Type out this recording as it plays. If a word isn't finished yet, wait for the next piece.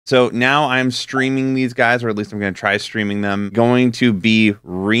So now I'm streaming these guys, or at least I'm going to try streaming them. Going to be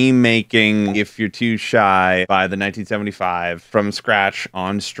remaking If You're Too Shy by the 1975 from scratch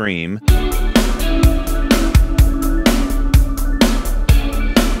on stream.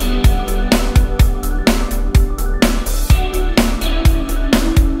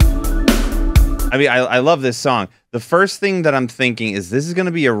 I mean, I love this song. The first thing that I'm thinking is this is going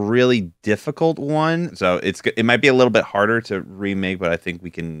to be a really difficult one. So it might be a little bit harder to remake, but I think we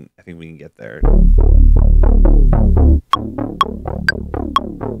can get there.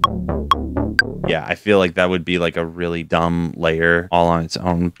 Yeah, I feel like that would be like a really dumb layer all on its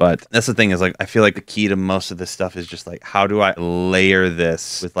own. But that's the thing is like, I feel like the key to most of this stuff is just like, how do I layer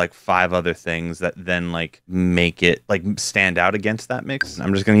this with like 5 other things that then like make it like stand out against that mix?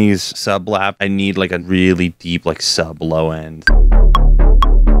 I'm just going to use sub lap. I need like a really deep like sub low end.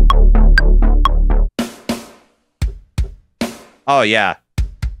 Oh yeah.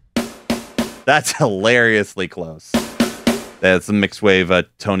 That's hilariously close. That's the mixed wave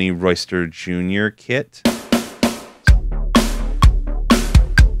Tony Royster Jr. kit.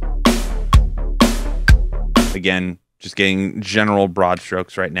 Again, just getting general broad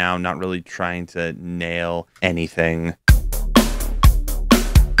strokes right now, not really trying to nail anything.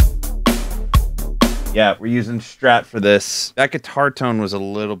 Yeah, we're using Strat for this. That guitar tone was a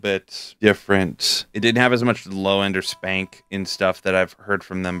little bit different. It didn't have as much low end or spank in stuff that I've heard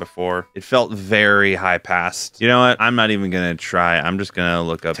from them before. It felt very high passed. You know what? I'm not even going to try. I'm just going to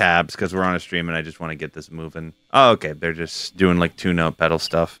look up tabs because we're on a stream and I just want to get this moving. Oh, okay. They're just doing like 2-note pedal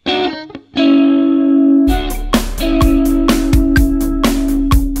stuff.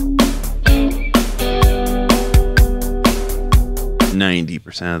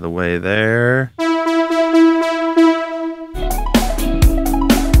 90% of the way there.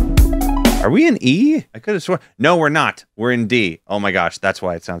 Are we in E? I could have sworn. No, we're not. We're in D. Oh my gosh, that's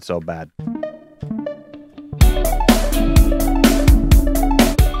why it sounds so bad.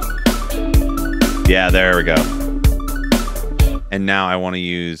 Yeah, there we go. And now I want to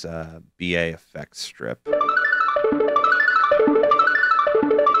use BA effect strip.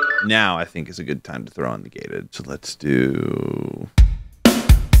 Now I think is a good time to throw on the gated. So let's do...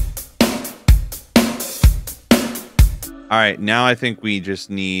 All right, now I think we just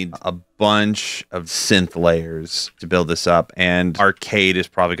need a bunch of synth layers to build this up, and arcade is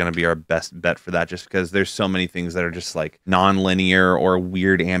probably going to be our best bet for that, just because there's so many things that are just like non-linear or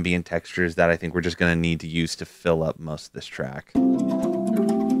weird ambient textures that I think we're just going to need to use to fill up most of this track.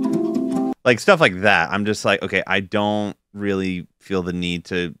 Like stuff like that. I'm just like, okay, I don't really feel the need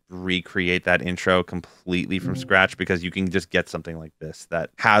to recreate that intro completely from scratch, because you can just get something like this that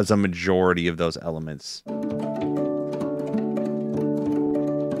has a majority of those elements.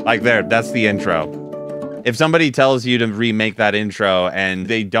 Like there, that's the intro. If somebody tells you to remake that intro and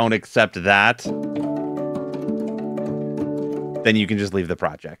they don't accept that, then you can just leave the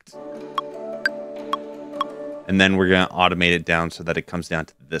project. And then we're going to automate it down so that it comes down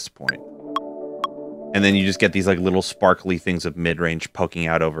to this point. And then you just get these like little sparkly things of mid-range poking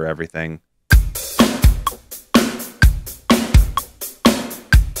out over everything.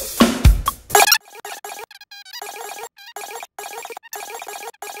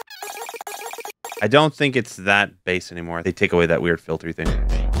 I don't think it's that bass anymore. They take away that weird filtery thing.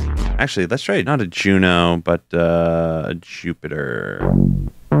 Actually, let's try not a Juno, but a Jupiter.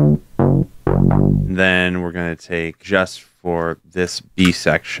 Then we're going to take, just for this B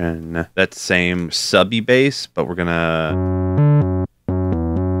section, that same subby bass, but we're going to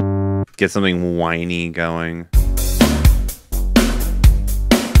get something whiny going.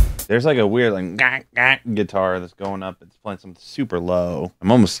 There's like a weird like guitar that's going up. It's playing something super low.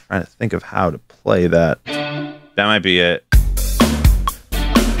 I'm almost trying to think of how to play that. That might be it.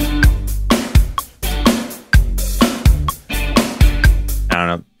 I don't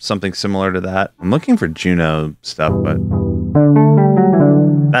know, something similar to that. I'm looking for Juno stuff, but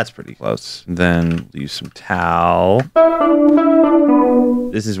that's pretty close. Then use some Tau.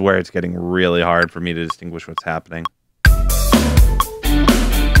 This is where it's getting really hard for me to distinguish what's happening.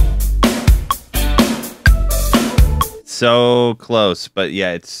 So close, but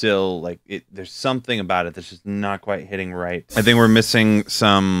yeah, it's still like there's something about it that's just not quite hitting right. I think we're missing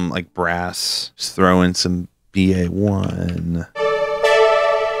some like brass. Just throw in some BA1.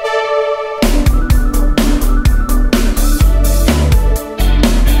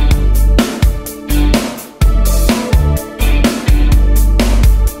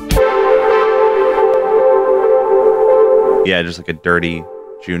 Yeah, just like a dirty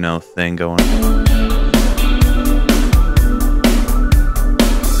Juno thing going.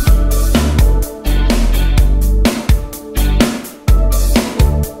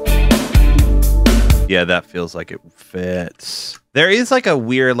 Yeah, that feels like it fits. There is like a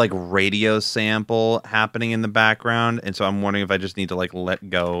weird like radio sample happening in the background. And so I'm wondering if I just need to like let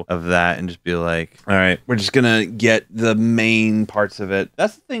go of that and just be like, all right, we're just gonna get the main parts of it.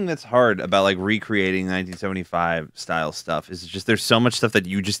 That's the thing that's hard about like recreating 1975 style stuff is just there's so much stuff that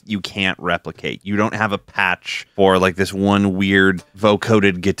you can't replicate. You don't have a patch for like this one weird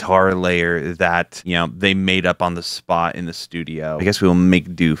vocoded guitar layer that, you know, they made up on the spot in the studio. I guess we will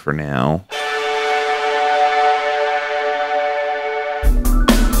make do for now.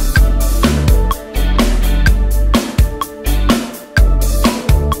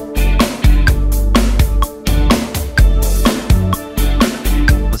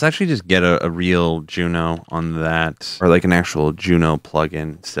 Let's actually just get a real Juno on that, or like an actual Juno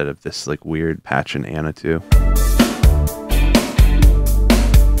plugin instead of this like weird patch in Anitu.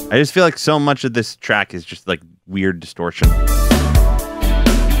 I just feel like so much of this track is just like weird distortion.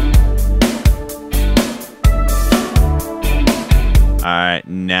 All right,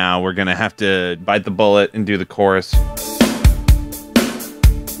 now we're gonna have to bite the bullet and do the chorus.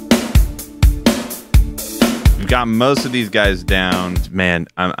 We've got most of these guys down. Man,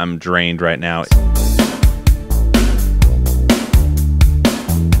 I'm drained right now.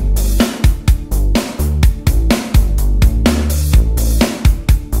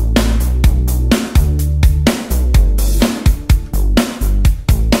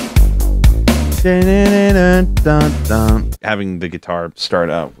 Having the guitar start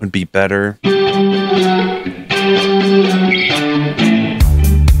out would be better.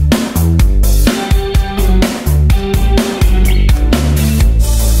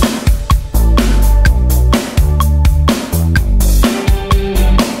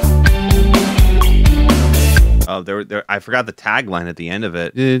 Oh, I forgot the tagline at the end of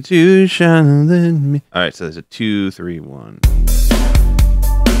it. Did you shine on me? All right, so there's a 2, 3, 1.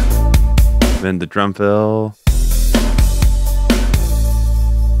 Then the drum fill.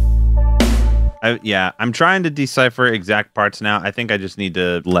 Yeah, I'm trying to decipher exact parts now. I think I just need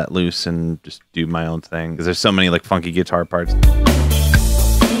to let loose and just do my own thing because there's so many like funky guitar parts.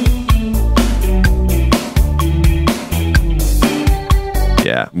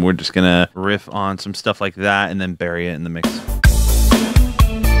 Yeah, we're just gonna riff on some stuff like that and then bury it in the mix.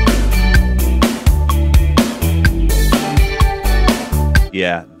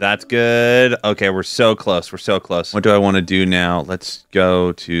 Yeah, that's good. Okay, we're so close. We're so close. What do I want to do now? Let's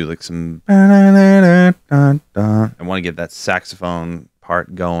go to like some... I want to get that saxophone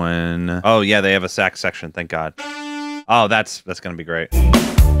part going. Oh, yeah, they have a sax section. Thank God. Oh, that's going to be great.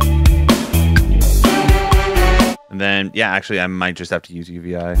 And then, yeah, actually, I might just have to use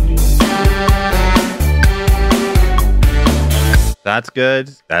UVI. That's good.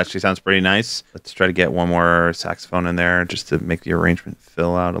 That actually sounds pretty nice. Let's try to get one more saxophone in there just to make the arrangement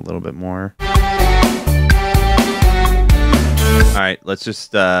fill out a little bit more. All right, let's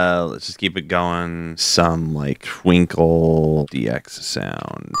just keep it going. Some like twinkle DX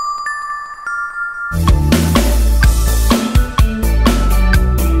sound.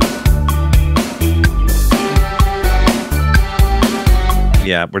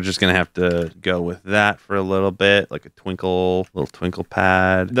 Yeah, we're just gonna have to go with that for a little bit, like a little twinkle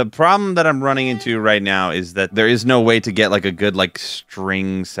pad. The problem that I'm running into right now is that there is no way to get like a good like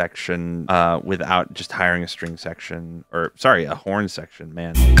string section without just hiring a string section, or sorry, a horn section,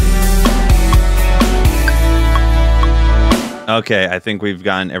 man. Okay, I think we've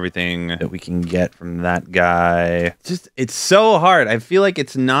gotten everything that we can get from that guy. It's so hard. I feel like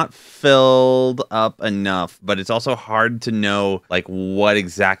it's not filled up enough, but it's also hard to know like what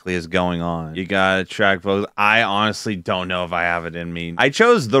exactly is going on. You got track vocals. I honestly don't know if I have it in me. I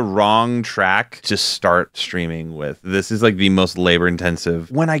chose the wrong track to start streaming with. This is like the most labor intensive.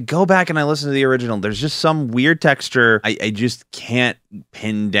 When I go back and I listen to the original, there's just some weird texture. I just can't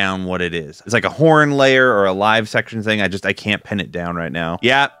pin down what it is. It's like a horn layer or a live section thing. I can't pin it down right now.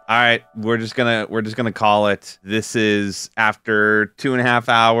 Yeah, all right. We're just gonna call it. This is after 2.5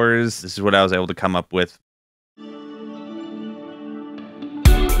 hours. This is what I was able to come up with.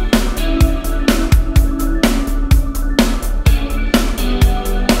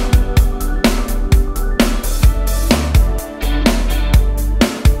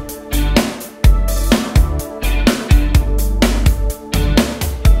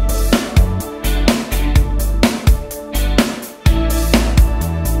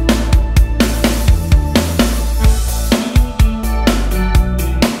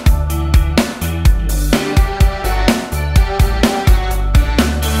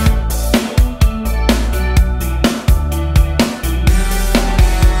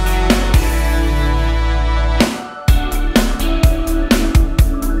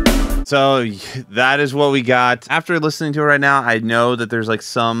 So that is what we got. After listening to it right now, I know that there's like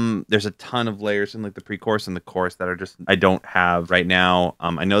there's a ton of layers in like the pre-chorus and the chorus that are just, I don't have right now.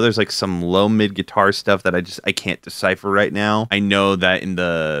 I know there's like some low mid guitar stuff that I can't decipher right now. I know that in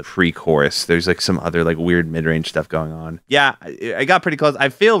the pre-chorus, there's like some other like weird mid-range stuff going on. Yeah, I got pretty close. I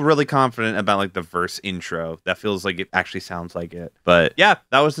feel really confident about like the verse intro. That feels like it actually sounds like it. But yeah,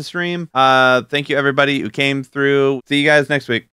 that was the stream. Thank you everybody who came through. See you guys next week.